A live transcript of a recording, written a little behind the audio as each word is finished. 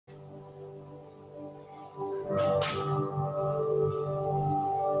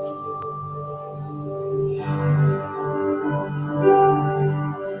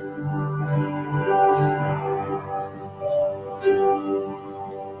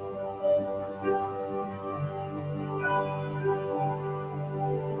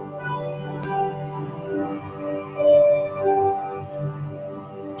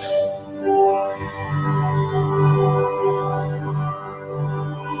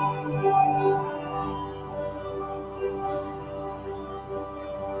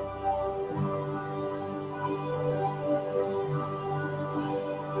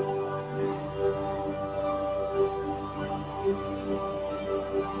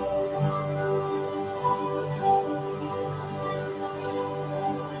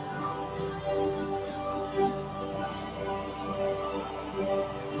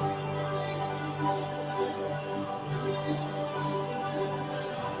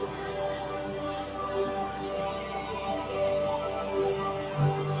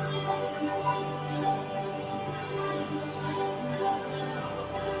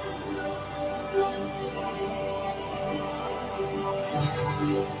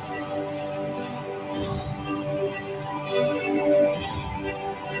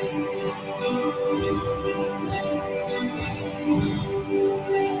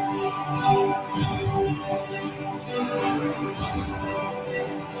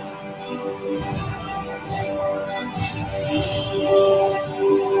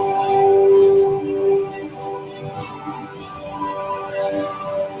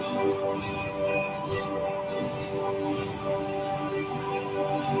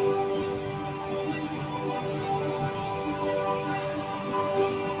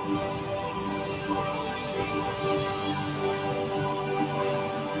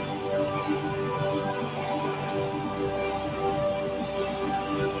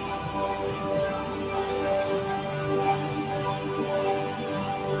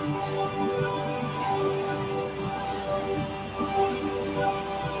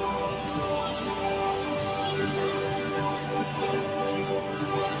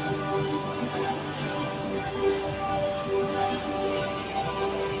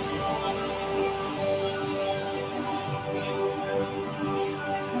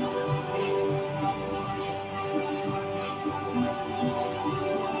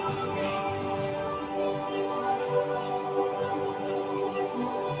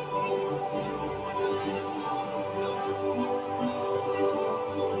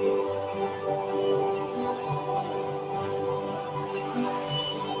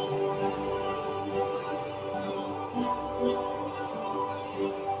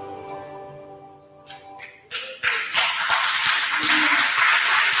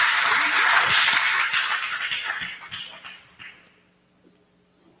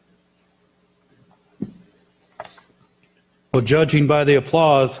Well, judging by the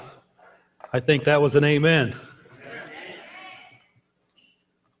applause, I think that was an amen.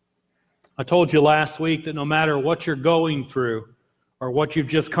 I told you last week that no matter what you're going through or what you've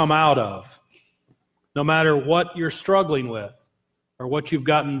just come out of, no matter what you're struggling with or what you've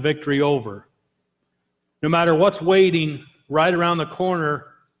gotten victory over, no matter what's waiting right around the corner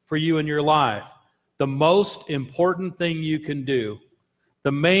for you in your life, the most important thing you can do,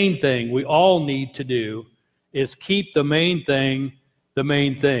 the main thing we all need to do, is keep the main thing the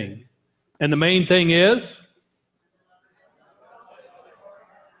main thing. And the main thing is?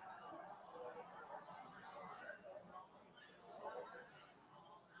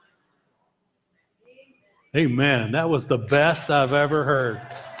 Amen. That was the best I've ever heard.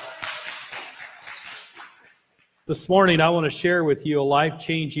 This morning, I want to share with you a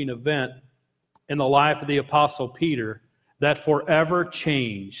life-changing event in the life of the Apostle Peter that forever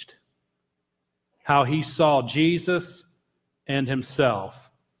changed how he saw Jesus and himself.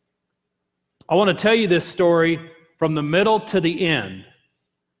 I want to tell you this story from the middle to the end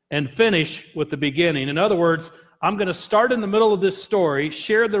and finish with the beginning. In other words, I'm going to start in the middle of this story,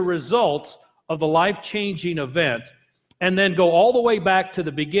 share the results of the life-changing event, and then go all the way back to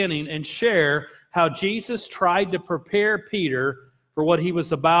the beginning and share how Jesus tried to prepare Peter for what he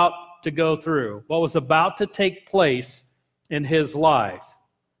was about to go through, what was about to take place in his life.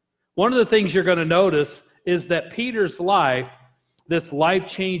 One of the things you're going to notice is that Peter's life, this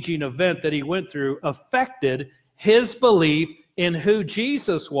life-changing event that he went through, affected his belief in who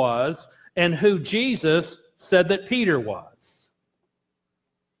Jesus was and who Jesus said that Peter was.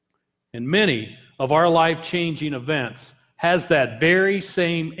 And many of our life-changing events has that very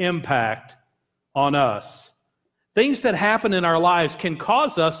same impact on us. Things that happen in our lives can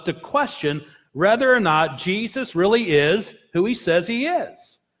cause us to question whether or not Jesus really is who he says he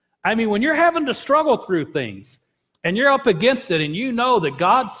is. I mean, when you're having to struggle through things and you're up against it and you know that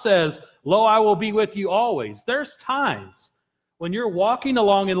God says, lo, I will be with you always. There's times when you're walking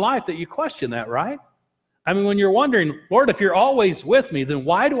along in life that you question that, right? I mean, when you're wondering, Lord, if you're always with me, then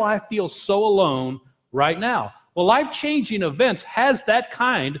why do I feel so alone right now? Well, life-changing events has that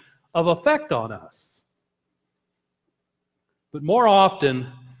kind of effect on us. But more often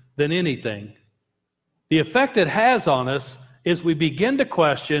than anything, the effect it has on us is we begin to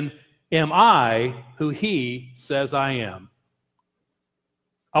question, am I who he says I am?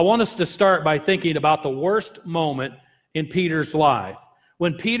 I want us to start by thinking about the worst moment in Peter's life.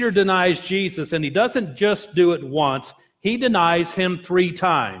 When Peter denies Jesus, and he doesn't just do it once, he denies him 3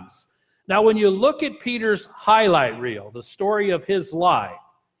 times. Now, when you look at Peter's highlight reel, the story of his life,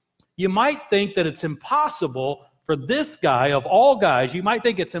 you might think that it's impossible for this guy, of all guys, you might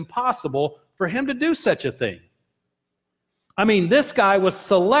think it's impossible for him to do such a thing. I mean, this guy was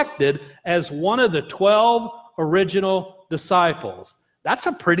selected as one of the 12 original disciples. That's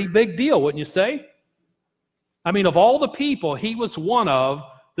a pretty big deal, wouldn't you say? I mean, of all the people, he was one of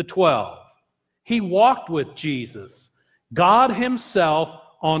the 12. He walked with Jesus, God himself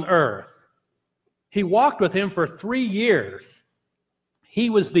on earth. He walked with him for 3 years. He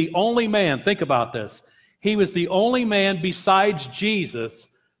was the only man, think about this, he was the only man besides Jesus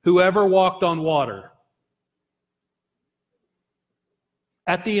who ever walked on water.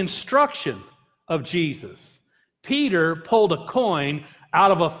 At the instruction of Jesus, Peter pulled a coin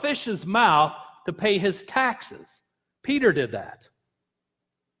out of a fish's mouth to pay his taxes. Peter did that.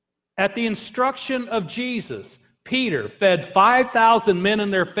 At the instruction of Jesus, Peter fed 5,000 men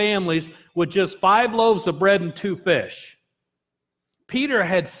and their families with just 5 loaves of bread and 2 fish. Peter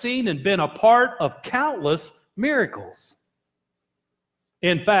had seen and been a part of countless miracles.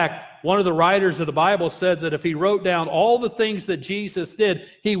 In fact, one of the writers of the Bible said that if he wrote down all the things that Jesus did,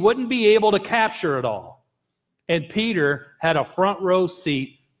 he wouldn't be able to capture it all. And Peter had a front row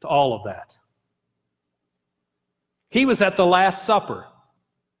seat to all of that. He was at the Last Supper.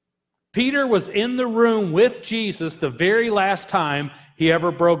 Peter was in the room with Jesus the very last time he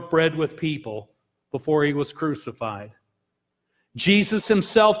ever broke bread with people before he was crucified. Jesus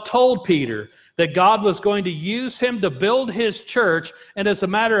himself told Peter that God was going to use him to build his church, and as a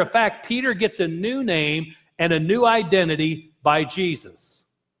matter of fact, Peter gets a new name and a new identity by Jesus.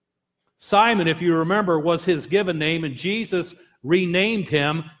 Simon, if you remember, was his given name, and Jesus renamed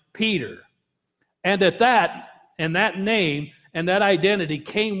him Peter. And that name and that identity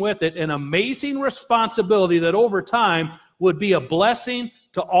came with it an amazing responsibility that over time would be a blessing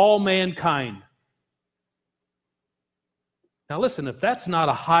to all mankind. Now listen, if that's not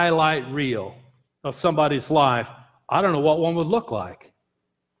a highlight reel of somebody's life, I don't know what one would look like.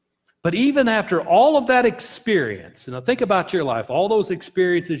 But even after all of that experience, and now think about your life, all those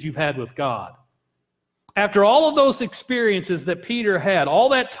experiences you've had with God, after all of those experiences that Peter had, all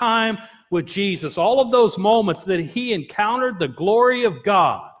that time with Jesus, all of those moments that he encountered the glory of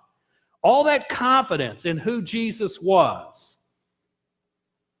God, all that confidence in who Jesus was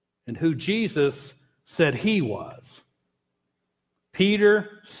and who Jesus said he was,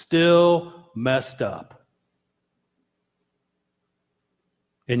 Peter still messed up.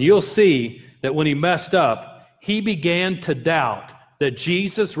 And you'll see that when he messed up, he began to doubt that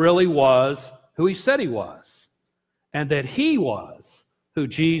Jesus really was who he said he was, and that he was who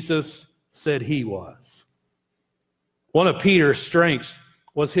Jesus said he was. One of Peter's strengths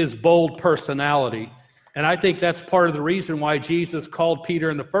was his bold personality, and I think that's part of the reason why Jesus called Peter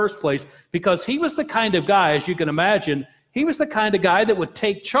in the first place, because he was the kind of guy, as you can imagine, he was the kind of guy that would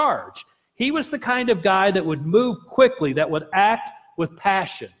take charge. He was the kind of guy that would move quickly, that would act with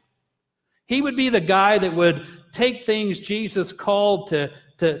passion. He would be the guy that would take things Jesus called to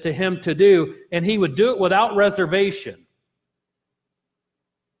him to do, and he would do it without reservation.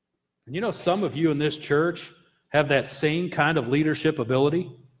 And you know, some of you in this church have that same kind of leadership ability.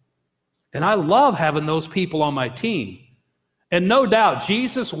 And I love having those people on my team. And no doubt,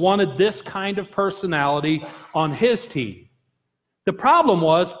 Jesus wanted this kind of personality on his team. The problem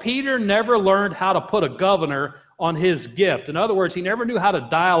was, Peter never learned how to put a governor on his gift. In other words, he never knew how to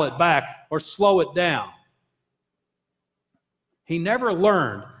dial it back or slow it down. He never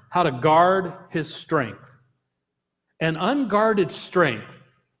learned how to guard his strength. And unguarded strength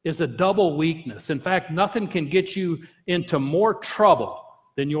is a double weakness. In fact, nothing can get you into more trouble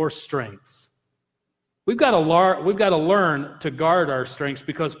than your strengths. We've got to learn to guard our strengths,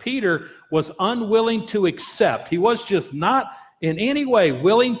 because Peter was unwilling to accept. He was just not in any way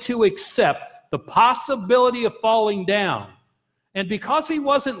willing to accept the possibility of falling down. And because he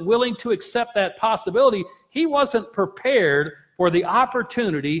wasn't willing to accept that possibility, he wasn't prepared for the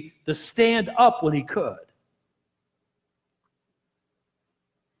opportunity to stand up when he could.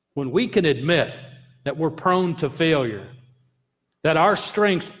 When we can admit that we're prone to failure, that our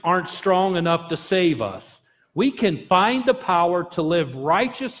strengths aren't strong enough to save us, we can find the power to live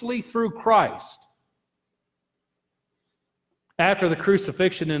righteously through Christ. After the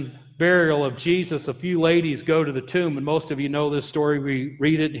crucifixion and burial of Jesus, a few ladies go to the tomb, and most of you know this story. We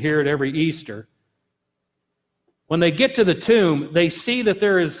read it and hear it every Easter. When they get to the tomb, they see that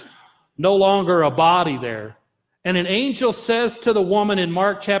there is no longer a body there. And an angel says to the woman in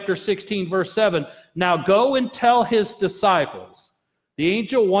Mark chapter 16, verse 7, "Now go and tell his disciples." The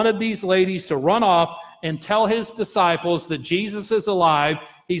angel wanted these ladies to run off and tell his disciples that Jesus is alive,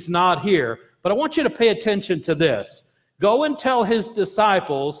 he's not here. But I want you to pay attention to this. Go and tell his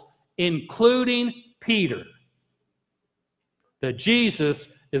disciples, including Peter, that Jesus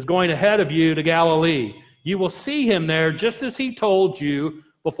is going ahead of you to Galilee. You will see him there just as he told you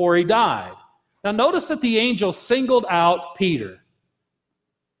before he died. Now notice that the angel singled out Peter.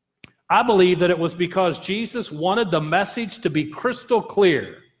 I believe that it was because Jesus wanted the message to be crystal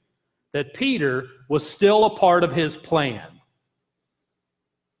clear that Peter was still a part of his plan.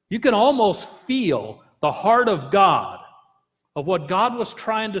 You can almost feel the heart of God, of what God was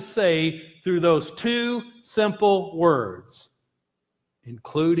trying to say through those two simple words,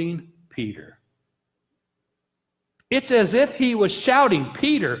 including Peter. It's as if he was shouting,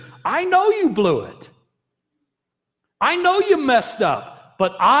 "Peter, I know you blew it. I know you messed up,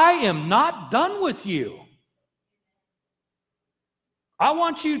 but I am not done with you. I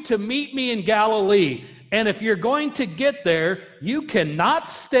want you to meet me in Galilee, and if you're going to get there, you cannot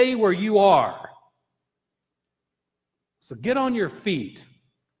stay where you are. So get on your feet,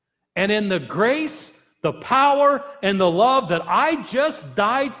 and in the grace, the power, and the love that I just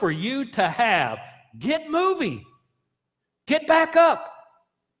died for you to have, get moving. Get back up."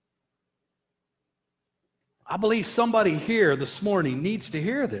 I believe somebody here this morning needs to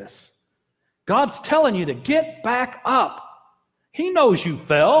hear this. God's telling you to get back up. He knows you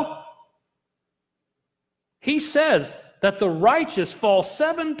fell. He says that the righteous fall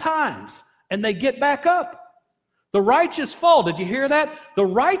 7 times and they get back up. The righteous fall. Did you hear that? The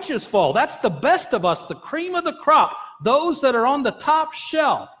righteous fall. That's the best of us, the cream of the crop, those that are on the top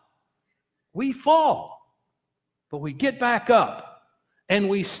shelf. We fall. But we get back up and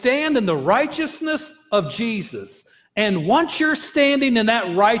we stand in the righteousness of Jesus. And once you're standing in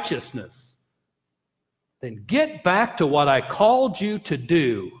that righteousness, then get back to what I called you to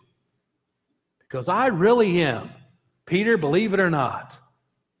do. Because I really am. Peter, believe it or not,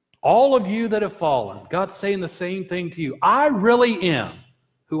 all of you that have fallen, God's saying the same thing to you. I really am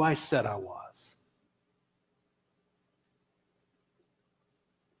who I said I was.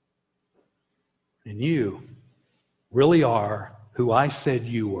 And you really are who I said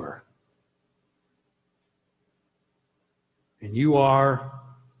you were. And you are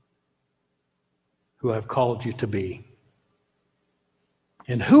who I've called you to be.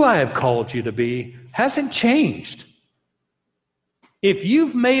 And who I have called you to be hasn't changed. If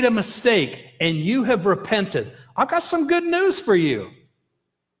you've made a mistake and you have repented, I've got some good news for you.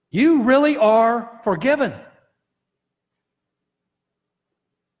 You really are forgiven.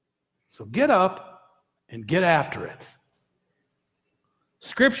 So get up and get after it.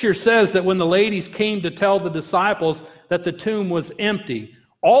 Scripture says that when the ladies came to tell the disciples that the tomb was empty,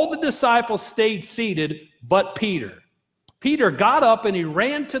 all the disciples stayed seated but Peter. Peter got up and he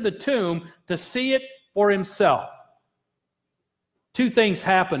ran to the tomb to see it for himself. 2 things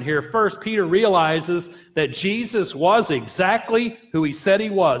happen here. First, Peter realizes that Jesus was exactly who he said he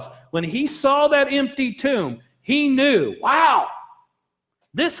was. When he saw that empty tomb, he knew, wow,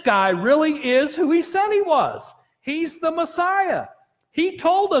 this guy really is who he said he was. He's the Messiah. He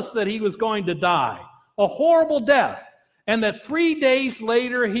told us that he was going to die, a horrible death, and that 3 days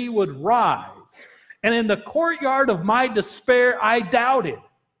later he would rise. And in the courtyard of my despair, I doubted.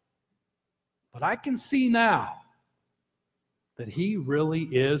 But I can see now that he really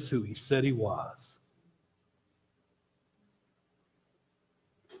is who he said he was.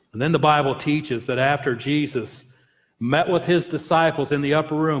 And then the Bible teaches that after Jesus met with his disciples in the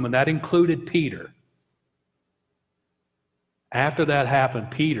upper room, and that included Peter, after that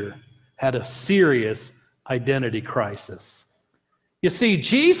happened, Peter had a serious identity crisis. You see,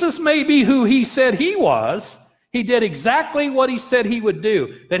 Jesus may be who he said he was. He did exactly what he said he would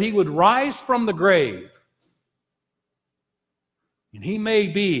do, that he would rise from the grave. And he may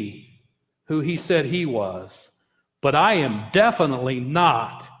be who he said he was, but I am definitely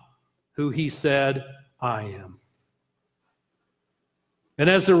not who he said I am. And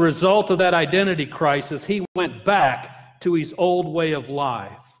as a result of that identity crisis, he went back to his old way of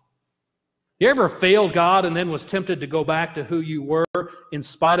life. You ever failed God and then was tempted to go back to who you were in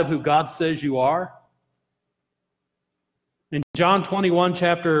spite of who God says you are? In John 21,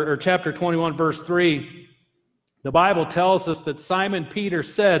 chapter 21, verse 3, the Bible tells us that Simon Peter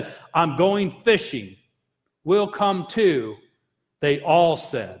said, "I'm going fishing. We'll come too." They all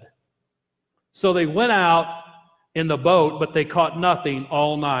said. So they went out in the boat, but they caught nothing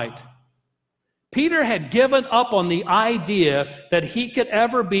all night. Peter had given up on the idea that he could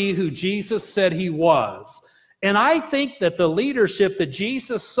ever be who Jesus said he was. And I think that the leadership that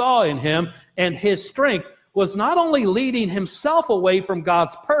Jesus saw in him and his strength was not only leading himself away from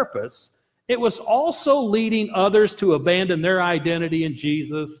God's purpose, it was also leading others to abandon their identity in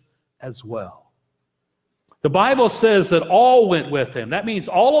Jesus as well. The Bible says that all went with him. That means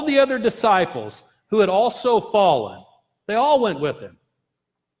all of the other disciples who had also fallen, they all went with him.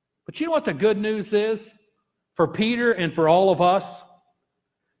 But you know what the good news is for Peter and for all of us?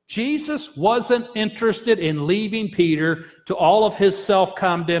 Jesus wasn't interested in leaving Peter to all of his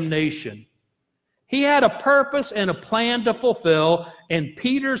self-condemnation. He had a purpose and a plan to fulfill, and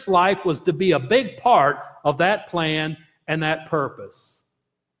Peter's life was to be a big part of that plan and that purpose.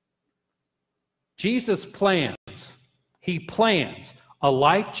 Jesus plans, he plans a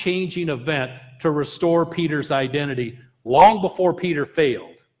life-changing event to restore Peter's identity long before Peter failed.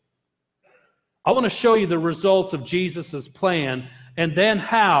 I want to show you the results of Jesus' plan and then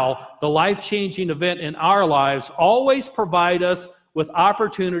how the life-changing event in our lives always provide us with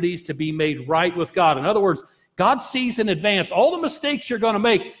opportunities to be made right with God. In other words, God sees in advance all the mistakes you're going to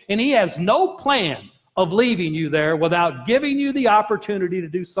make, and he has no plan of leaving you there without giving you the opportunity to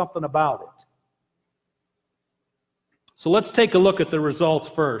do something about it. So let's take a look at the results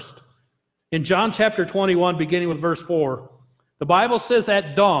first. In John chapter 21, beginning with verse 4, the Bible says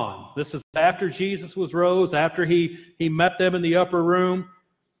at dawn, this is after Jesus was rose, after he met them in the upper room.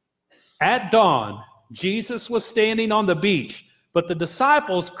 At dawn, Jesus was standing on the beach, but the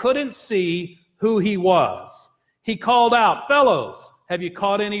disciples couldn't see who he was. He called out, "Fellows, have you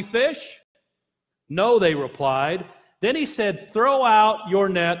caught any fish?" "No," they replied. Then he said, "Throw out your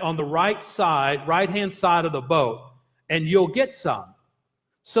net on the right-hand side of the boat, and you'll get some."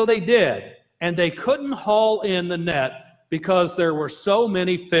 So they did, and they couldn't haul in the net because there were so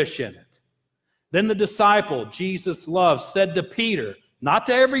many fish in it. Then the disciple Jesus loved said to Peter, not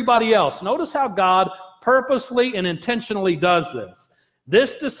to everybody else. Notice how God purposely and intentionally does this.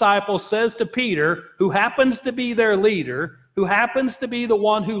 This disciple says to Peter, who happens to be their leader, who happens to be the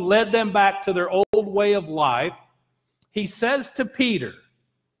one who led them back to their old way of life, he says to Peter,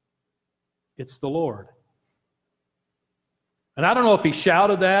 "It's the Lord." And I don't know if he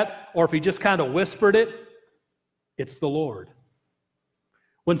shouted that or if he just kind of whispered it. It's the Lord.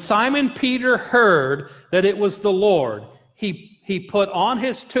 When Simon Peter heard that it was the Lord, he put on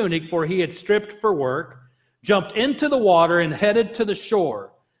his tunic, for he had stripped for work, jumped into the water and headed to the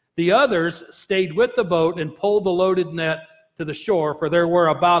shore. The others stayed with the boat and pulled the loaded net to the shore, for there were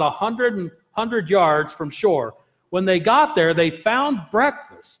about 100 yards from shore. When they got there, they found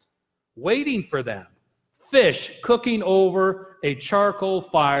breakfast waiting for them. Fish cooking over a charcoal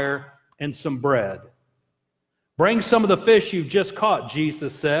fire and some bread. "Bring some of the fish you've just caught,"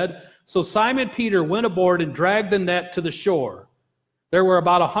 Jesus said. So Simon Peter went aboard and dragged the net to the shore. There were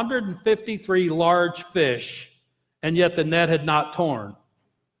about 153 large fish, and yet the net had not torn.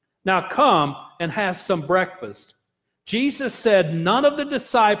 "Now come and have some breakfast." Jesus said none of the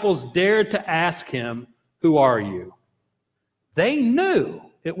disciples dared to ask him, "Who are you?" They knew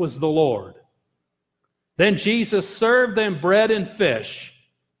it was the Lord. Then Jesus served them bread and fish.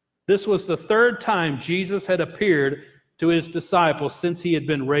 This was the third time Jesus had appeared to his disciples since he had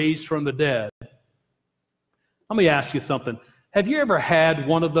been raised from the dead. Let me ask you something. Have you ever had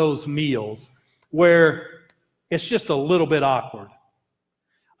one of those meals where it's just a little bit awkward?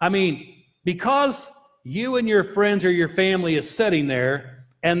 I mean, because you and your friends or your family is sitting there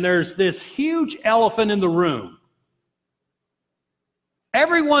and there's this huge elephant in the room.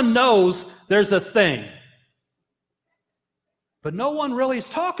 Everyone knows there's a thing, but no one really is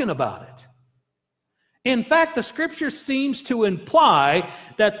talking about it. In fact, the scripture seems to imply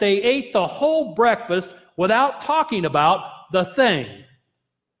that they ate the whole breakfast without talking about the thing.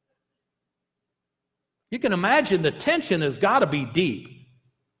 You can imagine the tension has got to be deep.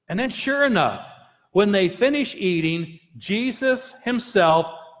 And then sure enough, when they finish eating, Jesus himself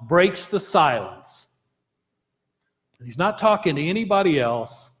breaks the silence. He's not talking to anybody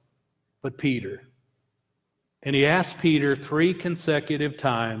else but Peter. And he asks Peter 3 consecutive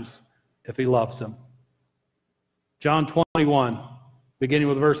times if he loves him. John 21, beginning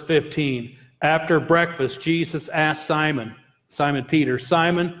with verse 15. After breakfast, Jesus asked Simon Peter,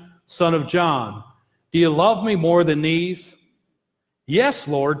 "Simon, son of John, do you love me more than these?" "Yes,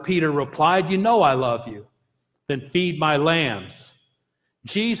 Lord," Peter replied, "you know I love you." "Then feed my lambs."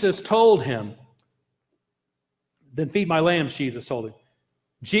 Jesus told him, "Then feed my lambs," Jesus told him.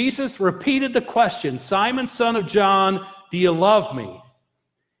 Jesus repeated the question, "Simon, son of John, do you love me?"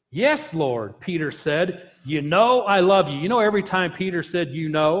 "Yes, Lord," Peter said, "you know I love you." You know, every time Peter said, "you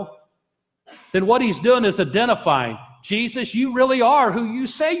know," then what he's doing is identifying, Jesus, you really are who you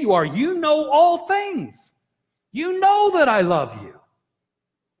say you are. You know all things. You know that I love you.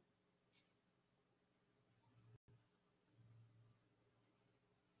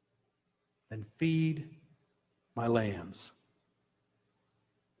 "Then feed my lambs.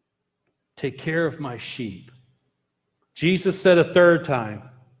 Take care of my sheep." Jesus said a third time,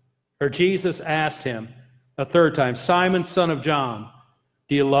 or Jesus asked him a third time, "Simon, son of John,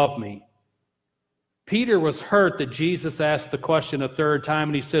 do you love me?" Peter was hurt that Jesus asked the question a third time,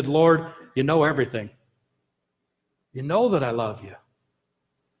 and he said, "Lord, you know everything. You know that I love you."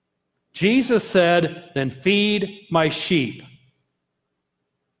 Jesus said, "Then feed my sheep."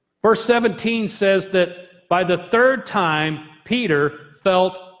 Verse 17 says that by the third time, Peter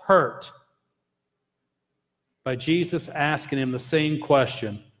felt hurt by Jesus asking him the same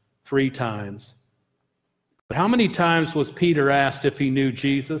question 3 times. But how many times was Peter asked if he knew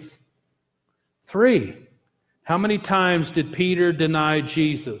Jesus? 3. How many times did Peter deny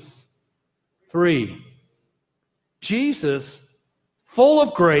Jesus? 3. Jesus, full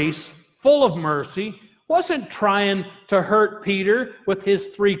of grace, full of mercy, wasn't trying to hurt Peter with his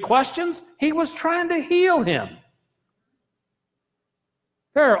 3 questions. He was trying to heal him.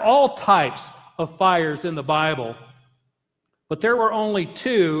 There are all types of fires in the Bible, but there were only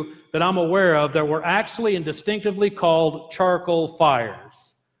 2 that I'm aware of that were actually and distinctively called charcoal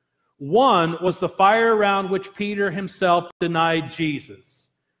fires. One was the fire around which Peter himself denied Jesus.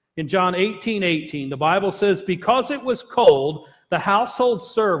 In John 18:18, the Bible says, "Because it was cold, the household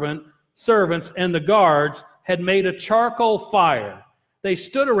servants and the guards had made a charcoal fire. They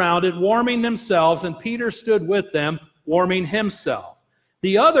stood around it, warming themselves, and Peter stood with them, warming himself."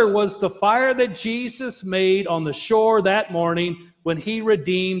 The other was the fire that Jesus made on the shore that morning when he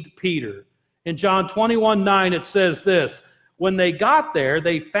redeemed Peter. In John 21:9, it says this, "When they got there,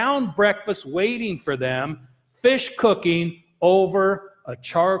 they found breakfast waiting for them, fish cooking over a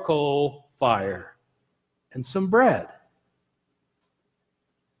charcoal fire, and some bread."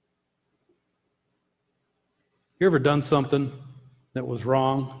 You ever done something that was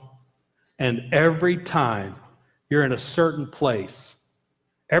wrong? And every time you're in a certain place,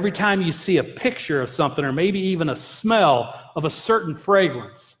 every time you see a picture of something or maybe even a smell of a certain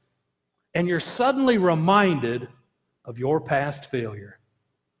fragrance, and you're suddenly reminded of your past failure.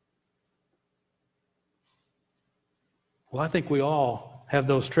 Well, I think we all have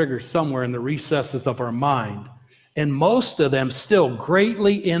those triggers somewhere in the recesses of our mind, and most of them still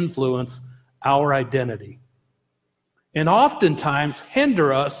greatly influence our identity, and oftentimes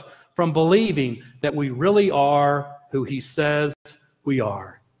hinder us from believing that we really are who he says we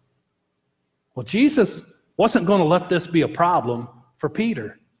are. Well, Jesus wasn't going to let this be a problem for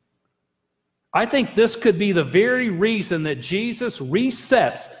Peter. I think this could be the very reason that Jesus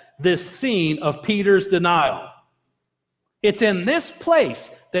resets this scene of Peter's denial. It's in this place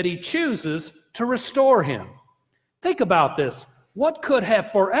that he chooses to restore him. Think about this. What could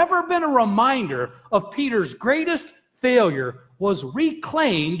have forever been a reminder of Peter's greatest failure was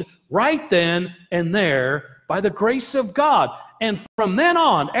reclaimed right then and there by the grace of God. And from then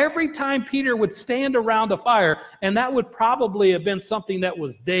on, every time Peter would stand around a fire, and that would probably have been something that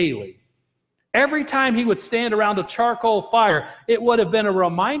was daily, every time he would stand around a charcoal fire, it would have been a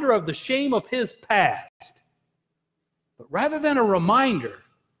reminder of the shame of his past. But rather than a reminder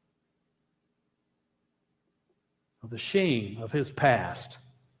of the shame of his past,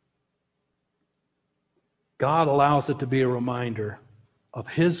 God allows it to be a reminder of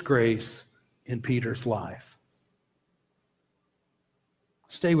his grace in Peter's life.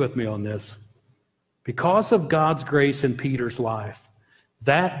 Stay with me on this. Because of God's grace in Peter's life,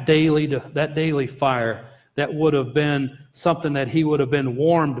 that daily fire that would have been something that he would have been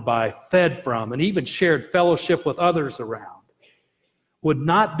warmed by, fed from, and even shared fellowship with others around, would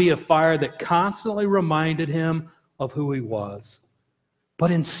not be a fire that constantly reminded him of who he was.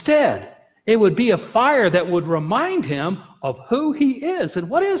 But instead, it would be a fire that would remind him of who he is. And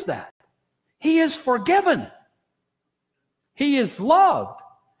what is that? He is forgiven. He is loved.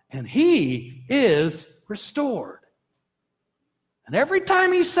 And he is restored. And every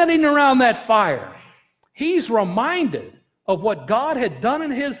time he's sitting around that fire, he's reminded of what God had done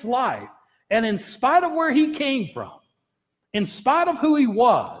in his life And in spite of where he came from, in spite of who he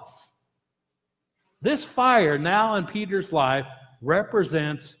was, this fire now in Peter's life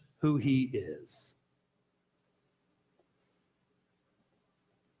represents who he is.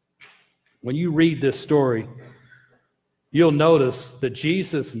 When you read this story, you'll notice that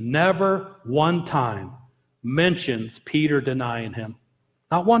Jesus never one time mentions Peter denying him.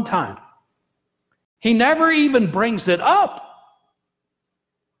 Not one time. He never even brings it up.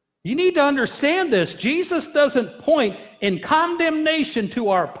 You need to understand this. Jesus doesn't point in condemnation to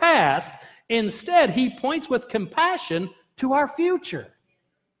our past. Instead, he points with compassion to our future.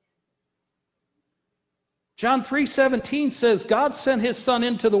 John 3:17 says, God sent his Son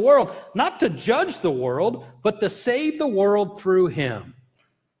into the world, not to judge the world, but to save the world through him.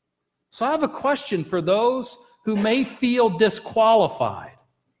 So I have a question for those who may feel disqualified.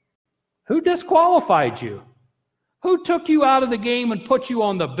 Who disqualified you? Who took you out of the game and put you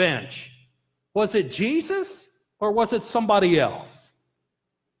on the bench? Was it Jesus or was it somebody else?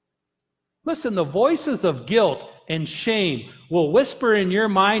 Listen, the voices of guilt and shame will whisper in your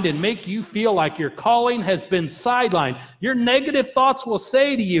mind and make you feel like your calling has been sidelined. Your negative thoughts will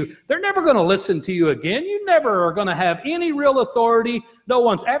say to you, they're never going to listen to you again. You never are going to have any real authority. No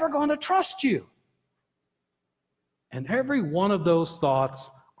one's ever going to trust you. And every one of those thoughts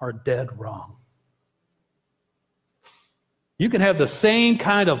are dead wrong. You can have the same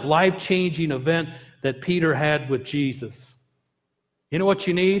kind of life-changing event that Peter had with Jesus. You know what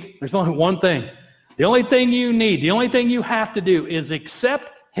you need? There's only one thing. The only thing you need, the only thing you have to do is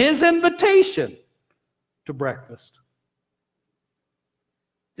accept his invitation to breakfast.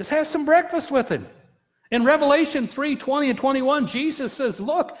 Just have some breakfast with him. In Revelation 3:20 and 21, Jesus says,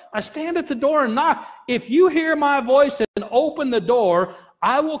 look, I stand at the door and knock. If you hear my voice and open the door,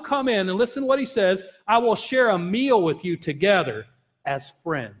 I will come in, and listen to what he says, I will share a meal with you together as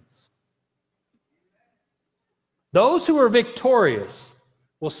friends. Those who are victorious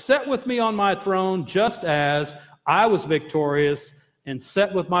will sit with me on my throne just as I was victorious and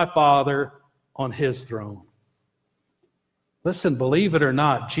sat with my Father on his throne. Listen, believe it or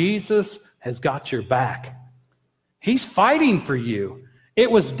not, Jesus has got your back. He's fighting for you. It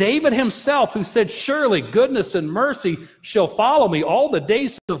was David himself who said, surely goodness and mercy shall follow me all the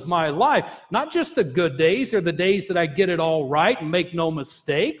days of my life. Not just the good days or the days that I get it all right and make no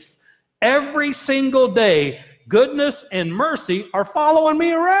mistakes. Every single day, goodness and mercy are following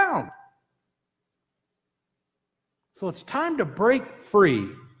me around. So it's time to break free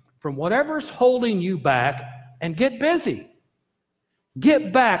from whatever's holding you back and get busy.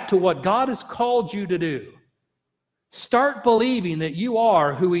 Get back to what God has called you to do. Start believing that you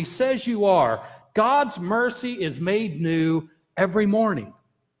are who he says you are. God's mercy is made new every morning.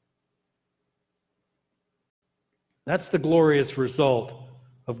 That's the glorious result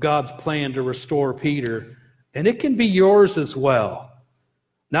of God's plan to restore Peter, and it can be yours as well.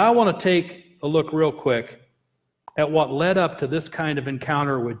 Now I want to take a look real quick at what led up to this kind of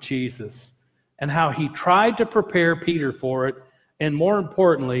encounter with Jesus and how he tried to prepare Peter for it, and more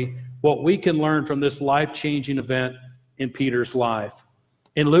importantly, what we can learn from this life-changing event in Peter's life.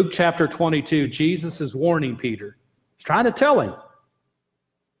 In Luke chapter 22, Jesus is warning Peter. He's trying to tell him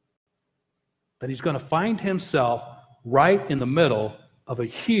that he's going to find himself right in the middle of a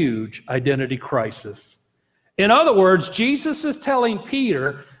huge identity crisis. In other words, Jesus is telling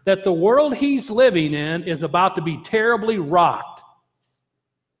Peter that the world he's living in is about to be terribly rocked.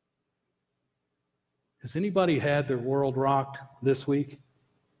 Has anybody had their world rocked this week?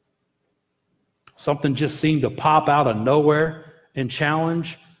 Something just seemed to pop out of nowhere and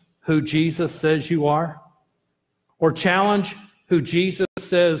challenge who Jesus says you are? Or challenge who Jesus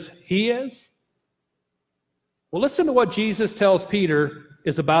says he is? Well, listen to what Jesus tells Peter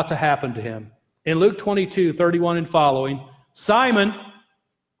is about to happen to him. In Luke 22:31 and following, Simon,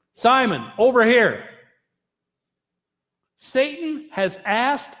 Simon, over here. Satan has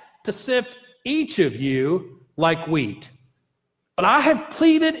asked to sift each of you like wheat. But I have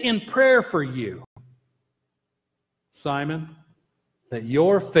pleaded in prayer for you, Simon, that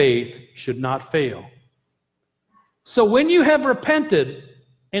your faith should not fail. So when you have repented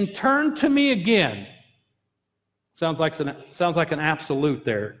and turned to me again, sounds like an absolute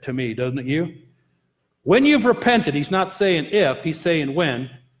there to me, doesn't it you? When you've repented, he's not saying if, he's saying when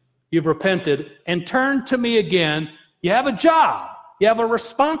you've repented and turned to me again, you have a job, you have a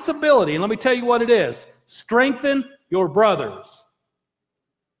responsibility, and let me tell you what it is. Strengthen your brothers.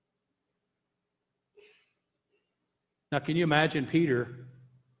 Now, can you imagine Peter?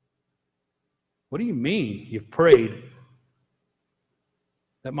 What do you mean you've prayed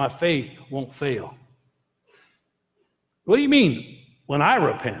that my faith won't fail? What do you mean when I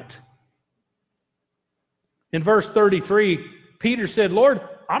repent? In verse 33, Peter said, Lord,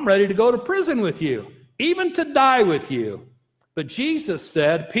 I'm ready to go to prison with you, even to die with you. But Jesus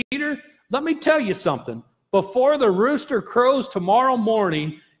said, Peter, let me tell you something. Before the rooster crows tomorrow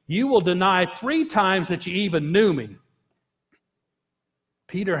morning, you will deny 3 times that you even knew me.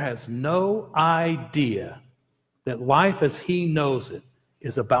 Peter has no idea that life as he knows it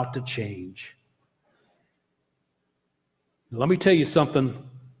is about to change. Let me tell you something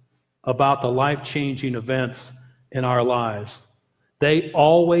about the life-changing events in our lives. They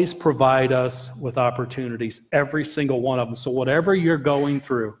always provide us with opportunities, every single one of them. So whatever you're going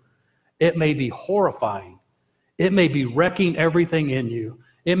through, it may be horrifying. It may be wrecking everything in you.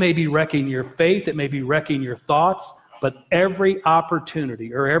 It may be wrecking your faith. It may be wrecking your thoughts. But every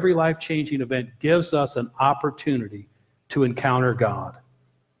opportunity or every life-changing event gives us an opportunity to encounter God.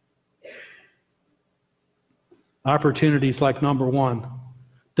 Opportunities like number 1,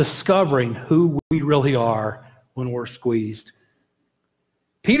 discovering who we really are when we're squeezed.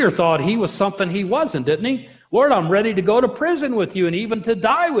 Peter thought he was something he wasn't, didn't he? Lord, I'm ready to go to prison with you and even to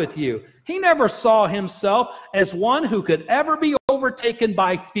die with you. He never saw himself as one who could ever be overtaken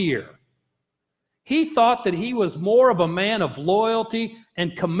by fear. He thought that he was more of a man of loyalty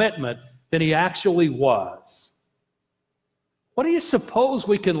and commitment than he actually was. What do you suppose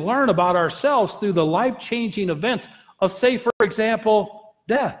we can learn about ourselves through the life-changing events of, say, for example,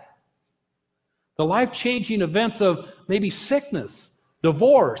 death? The life-changing events of maybe sickness,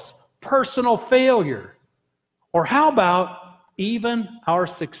 divorce, personal failure, or how about even our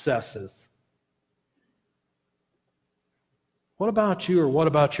successes? What about you, or what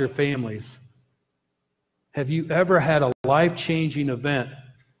about your families? Have you ever had a life-changing event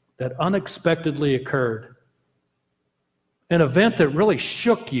that unexpectedly occurred? An event that really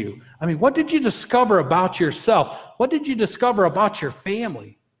shook you. I mean, what did you discover about yourself? What did you discover about your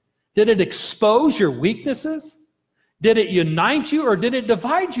family? Did it expose your weaknesses? Did it unite you, or did it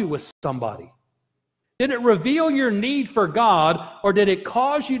divide you with somebody? Did it reveal your need for God, or did it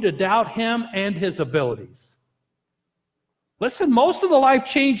cause you to doubt Him and His abilities? Listen, most of the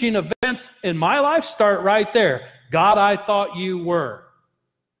life-changing events in my life start right there. God, I thought you were.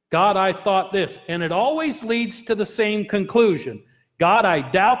 God, I thought this. And it always leads to the same conclusion. God, I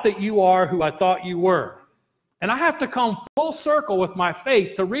doubt that you are who I thought you were. And I have to come full circle with my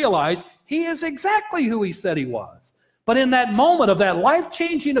faith to realize He is exactly who He said He was. But in that moment of that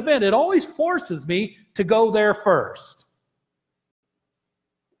life-changing event, it always forces me to go there first.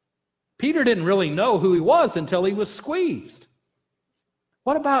 Peter didn't really know who he was until he was squeezed.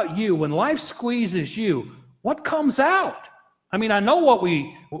 What about you? When life squeezes you, what comes out? I mean, I know what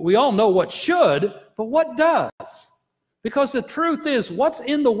we all know what should, but what does? Because the truth is, what's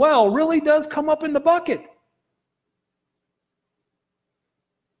in the well really does come up in the bucket.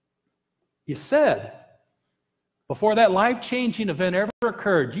 You said, before that life-changing event ever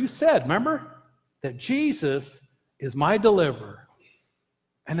occurred, you said, remember, that Jesus is my deliverer.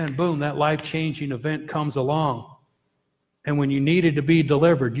 And then boom, that life-changing event comes along. And when you needed to be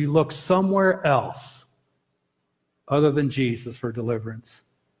delivered, you looked somewhere else other than Jesus for deliverance.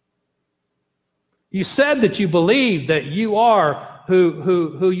 You said that you believe that you are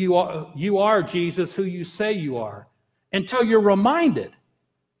who you are. You are Jesus, who you say you are, until you're reminded.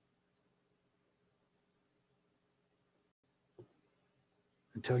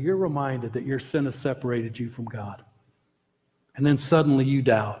 Until you're reminded that your sin has separated you from God. And then suddenly you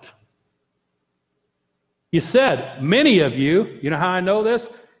doubt. You said, many of you, you know how I know this?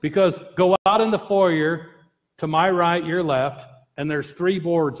 Because go out in the foyer, to my right, your left, and there's 3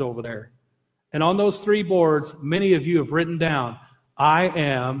 boards over there. And on those 3 boards, many of you have written down, I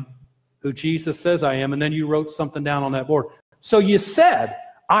am who Jesus says I am, and then you wrote something down on that board. So you said,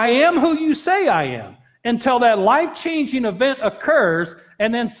 I am who you say I am, until that life-changing event occurs,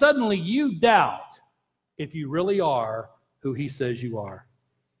 and then suddenly you doubt if you really are who He says you are.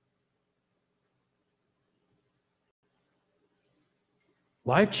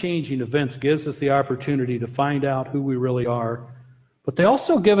 Life-changing events gives us the opportunity to find out who we really are, but they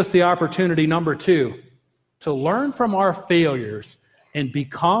also give us the opportunity, number 2, to learn from our failures and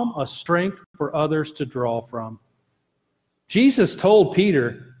become a strength for others to draw from. Jesus told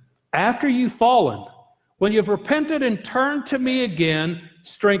Peter, after you've fallen, when you've repented and turned to me again,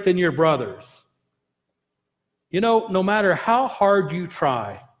 strengthen your brothers. You know, no matter how hard you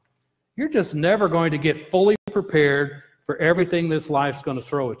try, you're just never going to get fully prepared for everything this life's going to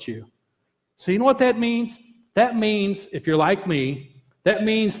throw at you. So you know what that means? That means, if you're like me, that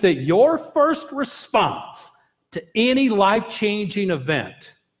means that your first response to any life-changing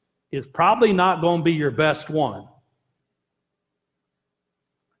event is probably not going to be your best one.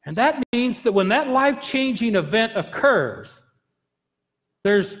 And that means that when that life-changing event occurs,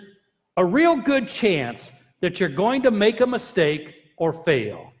 there's a real good chance that you're going to make a mistake or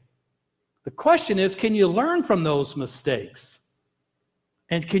fail. The question is, can you learn from those mistakes?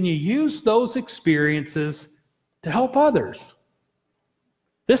 And can you use those experiences to help others?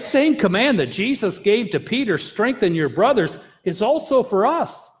 This same command that Jesus gave to Peter, strengthen your brothers, is also for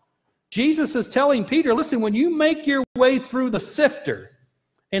us. Jesus is telling Peter, listen, when you make your way through the sifter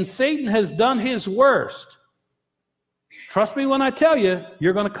and Satan has done his worst, trust me when I tell you,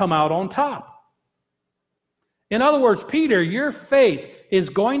 you're going to come out on top. In other words, Peter, your faith is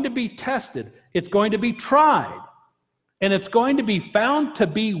going to be tested. It's going to be tried. And it's going to be found to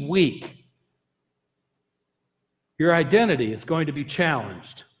be weak. Your identity is going to be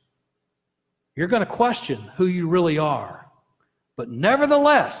challenged. You're going to question who you really are. But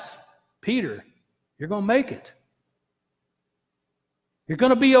nevertheless, Peter, you're going to make it. You're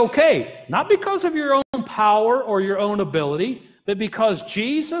going to be okay. Not because of your own power or your own ability, but because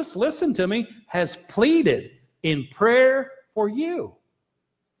Jesus, listen to me, has pleaded in prayer for you.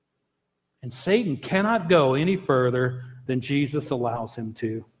 And Satan cannot go any further than Jesus allows him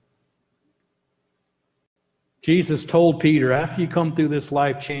to. Jesus told Peter, after you come through this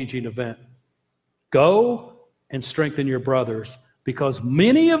life-changing event, go and strengthen your brothers, because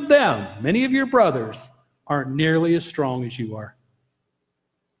many of your brothers, aren't nearly as strong as you are.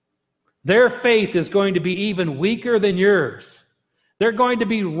 Their faith is going to be even weaker than yours. They're going to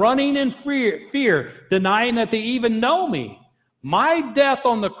be running in fear, denying that they even know me. My death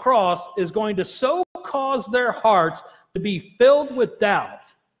on the cross is going to so cause their hearts to be filled with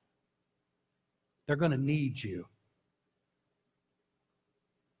doubt. They're going to need you.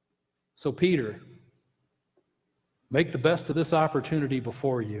 So, Peter, make the best of this opportunity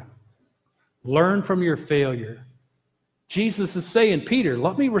before you. Learn from your failure. Jesus is saying, Peter,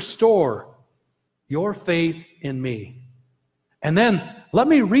 let me restore your faith in me. And then let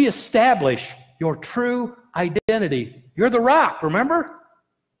me reestablish your true identity. You're the rock, remember?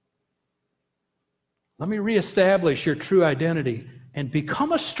 Let me reestablish your true identity and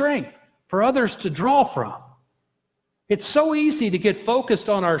become a strength for others to draw from. It's so easy to get focused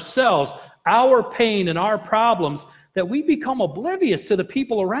on ourselves, our pain and our problems, that we become oblivious to the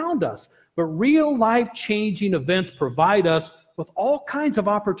people around us. But real life-changing events provide us with all kinds of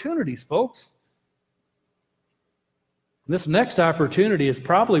opportunities, folks. This next opportunity is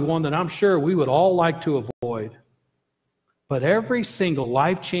probably one that I'm sure we would all like to avoid. But every single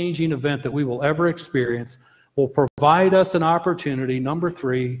life-changing event that we will ever experience will provide us an opportunity, number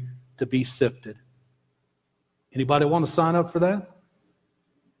 3, to be sifted. Anybody want to sign up for that?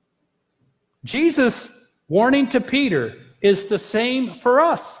 Jesus' warning to Peter is the same for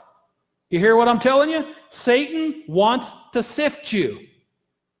us. You hear what I'm telling you? Satan wants to sift you.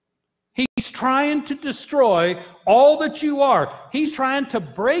 He's trying to destroy all that you are. He's trying to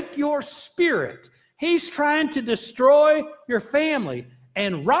break your spirit. He's trying to destroy your family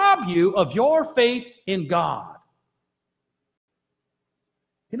and rob you of your faith in God.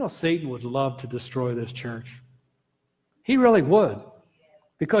 You know, Satan would love to destroy this church. He really would.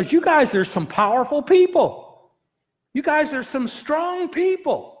 Because you guys are some powerful people. You guys are some strong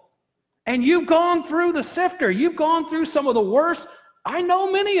people. And you've gone through the sifter. You've gone through some of the worst. I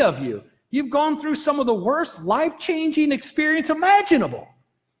know many of you. You've gone through some of the worst life-changing experience imaginable.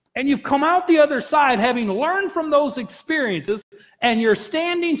 And you've come out the other side having learned from those experiences, and you're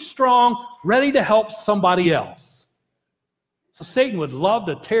standing strong, ready to help somebody else. So Satan would love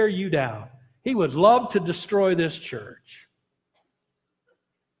to tear you down. He would love to destroy this church.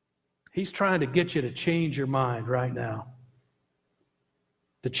 He's trying to get you to change your mind right now,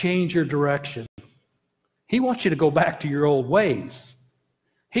 to change your direction. He wants you to go back to your old ways.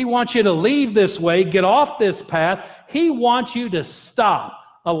 He wants you to leave this way, get off this path. He wants you to stop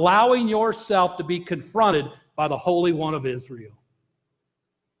allowing yourself to be confronted by the Holy One of Israel.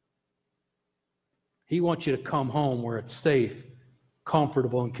 He wants you to come home where it's safe,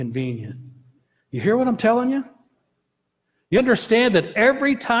 comfortable, and convenient. You hear what I'm telling you? You understand that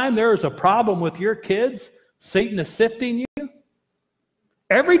every time there is a problem with your kids, Satan is sifting you?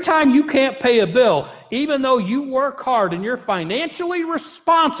 Every time you can't pay a bill, even though you work hard and you're financially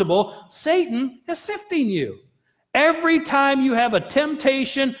responsible, Satan is sifting you. Every time you have a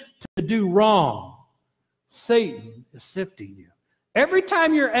temptation to do wrong, Satan is sifting you. Every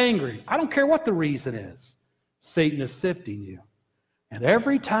time you're angry, I don't care what the reason is, Satan is sifting you. And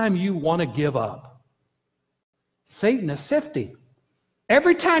every time you want to give up, Satan is sifting.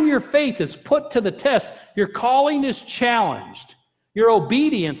 Every time your faith is put to the test, your calling is challenged, your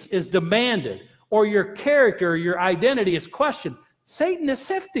obedience is demanded, or your character, your identity is questioned, Satan is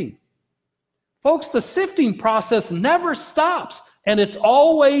sifting. Folks, the sifting process never stops, and it's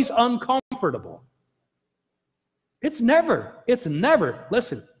always uncomfortable. It's never,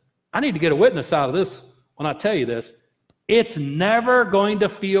 listen, I need to get a witness out of this when I tell you this. It's never going to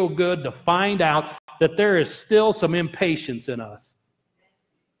feel good to find out that there is still some impatience in us.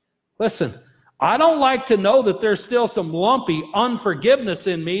 Listen, I don't like to know that there's still some lumpy unforgiveness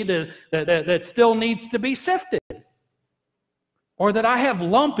in me that still needs to be sifted. Or that I have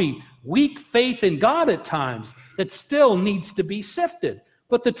lumpy, weak faith in God at times that still needs to be sifted.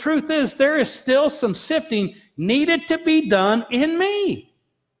 But the truth is, there is still some sifting needed to be done in me.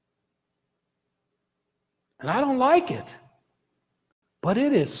 And I don't like it. But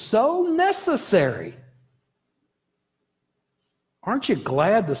it is so necessary. Aren't you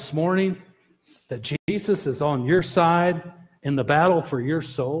glad this morning that Jesus is on your side in the battle for your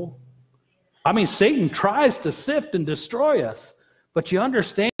soul? I mean, Satan tries to sift and destroy us, but you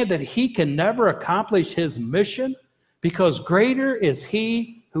understand that he can never accomplish his mission because greater is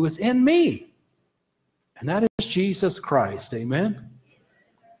he who is in me. And that is Jesus Christ. Amen?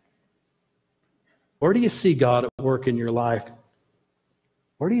 Where do you see God at work in your life?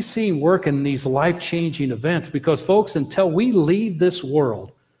 Where do you see him work in these life-changing events? Because, folks, until we leave this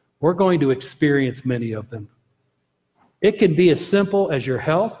world, we're going to experience many of them. It can be as simple as your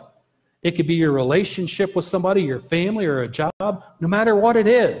health. It could be your relationship with somebody, your family, or a job. No matter what it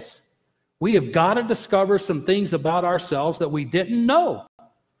is, we have got to discover some things about ourselves that we didn't know.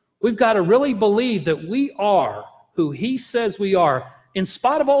 We've got to really believe that we are who he says we are, in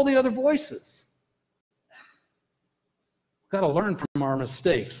spite of all the other voices. We've got to learn from our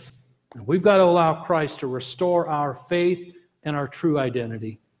mistakes. And we've got to allow Christ to restore our faith and our true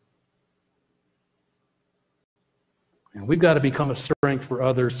identity. And we've got to become a strength for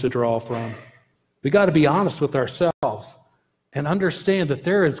others to draw from. We've got to be honest with ourselves and understand that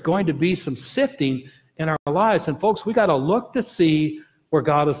there is going to be some sifting in our lives. And folks, we've got to look to see where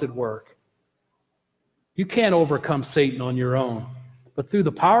God is at work. You can't overcome Satan on your own. But through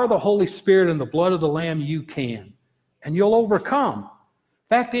the power of the Holy Spirit and the blood of the Lamb, you can. And you'll overcome.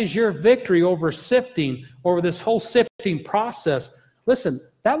 Fact is, your victory over sifting, over this whole sifting process, listen,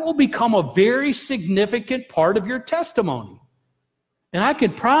 that will become a very significant part of your testimony. And I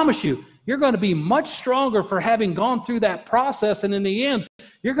can promise you, you're going to be much stronger for having gone through that process. And in the end,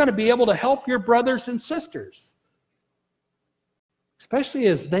 you're going to be able to help your brothers and sisters. Especially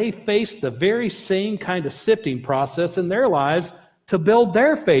as they face the very same kind of sifting process in their lives to build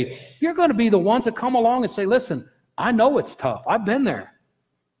their faith. You're going to be the ones that come along and say, listen, I know it's tough. I've been there.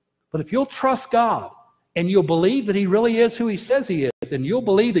 But if you'll trust God and you'll believe that he really is who he says he is, and you'll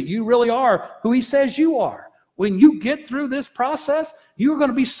believe that you really are who he says you are, when you get through this process, you're going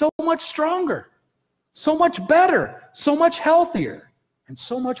to be so much stronger, so much better, so much healthier, and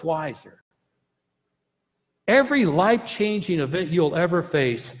so much wiser. Every life-changing event you'll ever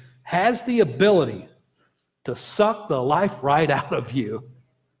face has the ability to suck the life right out of you.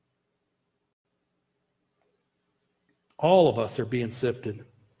 All of us are being sifted.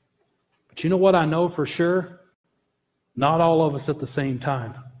 But you know what I know for sure? Not all of us at the same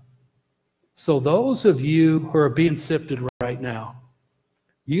time. So those of you who are being sifted right now,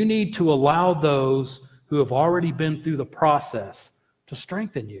 you need to allow those who have already been through the process to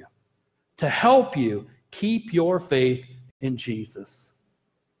strengthen you, to help you keep your faith in Jesus.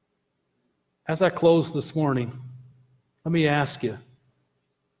 As I close this morning, let me ask you,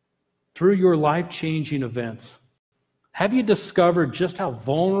 through your life-changing events, have you discovered just how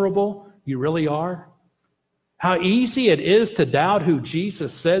vulnerable you really are? How easy it is to doubt who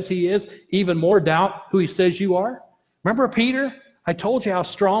Jesus says he is, even more doubt who he says you are? Remember Peter? I told you how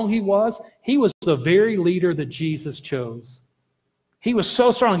strong he was. He was the very leader that Jesus chose. He was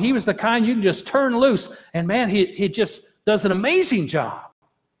so strong. He was the kind you can just turn loose, and man, he just does an amazing job.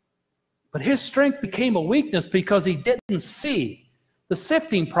 But his strength became a weakness because he didn't see the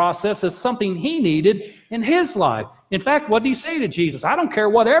sifting process as something he needed in his life. In fact, what did he say to Jesus? I don't care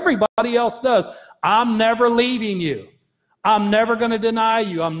what everybody else does. I'm never leaving you. I'm never going to deny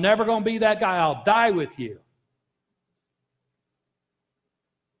you. I'm never going to be that guy. I'll die with you.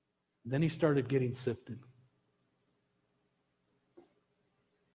 Then he started getting sifted.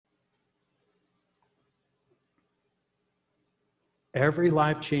 Every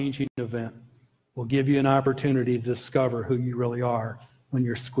life-changing event will give you an opportunity to discover who you really are when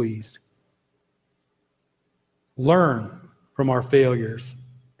you're squeezed. Learn from our failures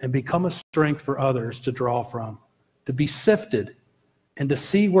and become a strength for others to draw from. To be sifted and to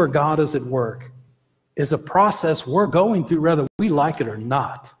see where God is at work is a process we're going through whether we like it or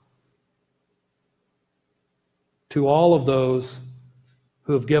not. To all of those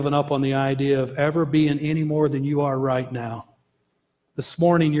who have given up on the idea of ever being any more than you are right now. This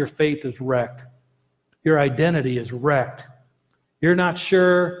morning, your faith is wrecked. Your identity is wrecked. You're not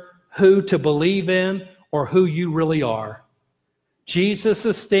sure who to believe in or who you really are. Jesus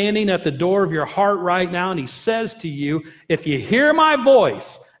is standing at the door of your heart right now, and he says to you, if you hear my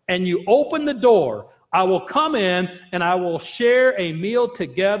voice and you open the door, I will come in and I will share a meal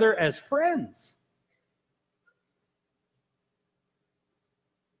together as friends.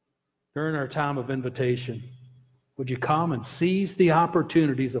 During our time of invitation, would you come and seize the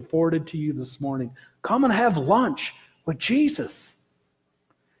opportunities afforded to you this morning? Come and have lunch with Jesus.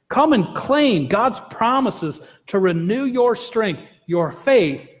 Come and claim God's promises to renew your strength, your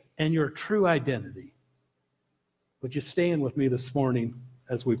faith, and your true identity. Would you stand with me this morning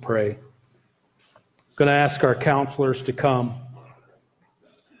as we pray? I'm going to ask our counselors to come.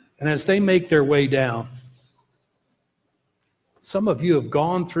 And as they make their way down, some of you have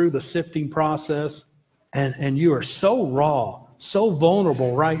gone through the sifting process, and you are so raw, so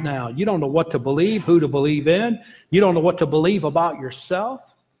vulnerable right now. You don't know what to believe, who to believe in. You don't know what to believe about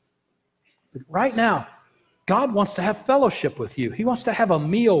yourself. But right now, God wants to have fellowship with you. He wants to have a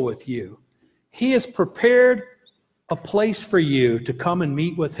meal with you. He has prepared a place for you to come and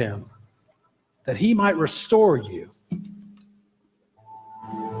meet with him, that he might restore you.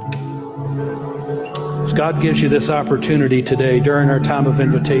 As God gives you this opportunity today during our time of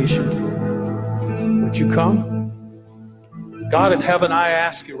invitation, would you come? God in heaven, I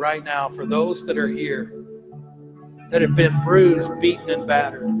ask you right now for those that are here that have been bruised, beaten, and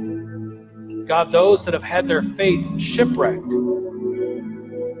battered. God, those that have had their faith shipwrecked.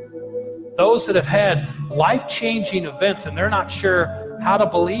 Those that have had life-changing events and they're not sure how to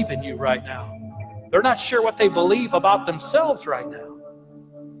believe in you right now. They're not sure what they believe about themselves right now.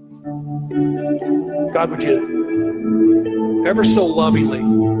 God, would you ever so lovingly,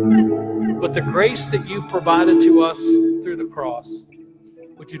 with the grace that you've provided to us through the cross,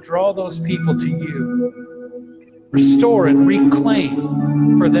 would you draw those people to you? Restore and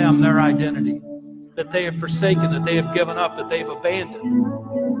reclaim for them their identity that they have forsaken, that they have given up, that they've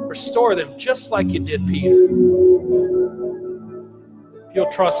abandoned. Restore them just like you did Peter. If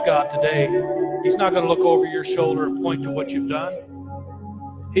you'll trust God today, he's not going to look over your shoulder and point to what you've done.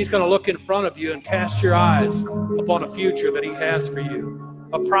 He's going to look in front of you and cast your eyes upon a future that he has for you.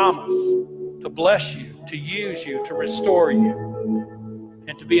 A promise to bless you, to use you, to restore you,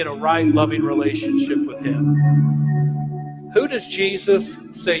 and to be in a right, loving relationship with him. Who does Jesus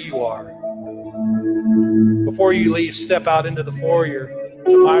say you are? Before you leave, step out into the foyer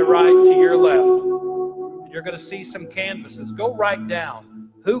to my right, to your left. You're going to see some canvases. Go write down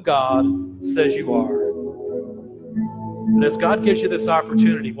who God says you are. And as God gives you this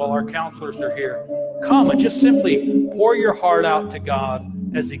opportunity while our counselors are here, come and just simply pour your heart out to God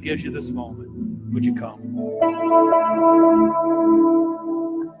as he gives you this moment. Would you come?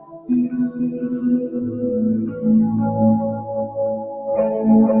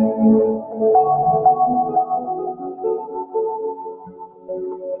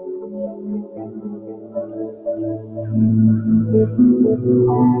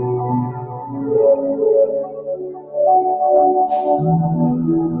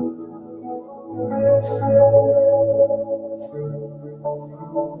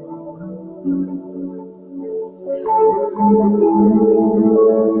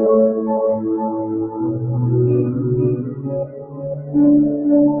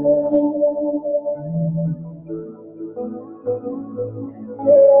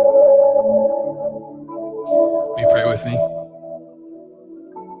 Will you pray with me?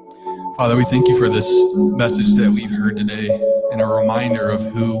 Father, we thank you for this message that we've heard today and a reminder of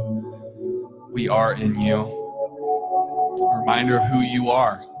who we are in you. A reminder of who you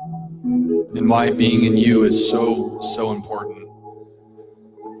are and why being in you is so important.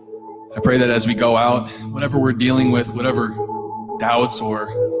 I pray that as we go out, whatever we're dealing with, whatever doubts or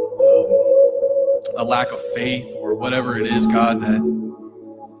a lack of faith or whatever it is, God, that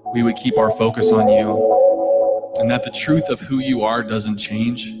we would keep our focus on you and that the truth of who you are doesn't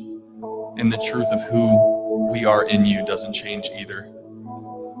change and the truth of who we are in you doesn't change either.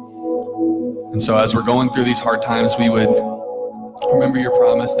 And so as we're going through these hard times, we would remember your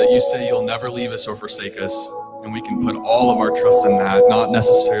promise that you say you'll never leave us or forsake us, and we can put all of our trust in that, not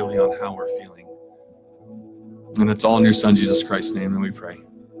necessarily on how we're feeling. And it's all in your Son, Jesus Christ's name, that we pray.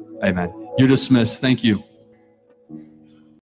 Amen. You're dismissed. Thank you.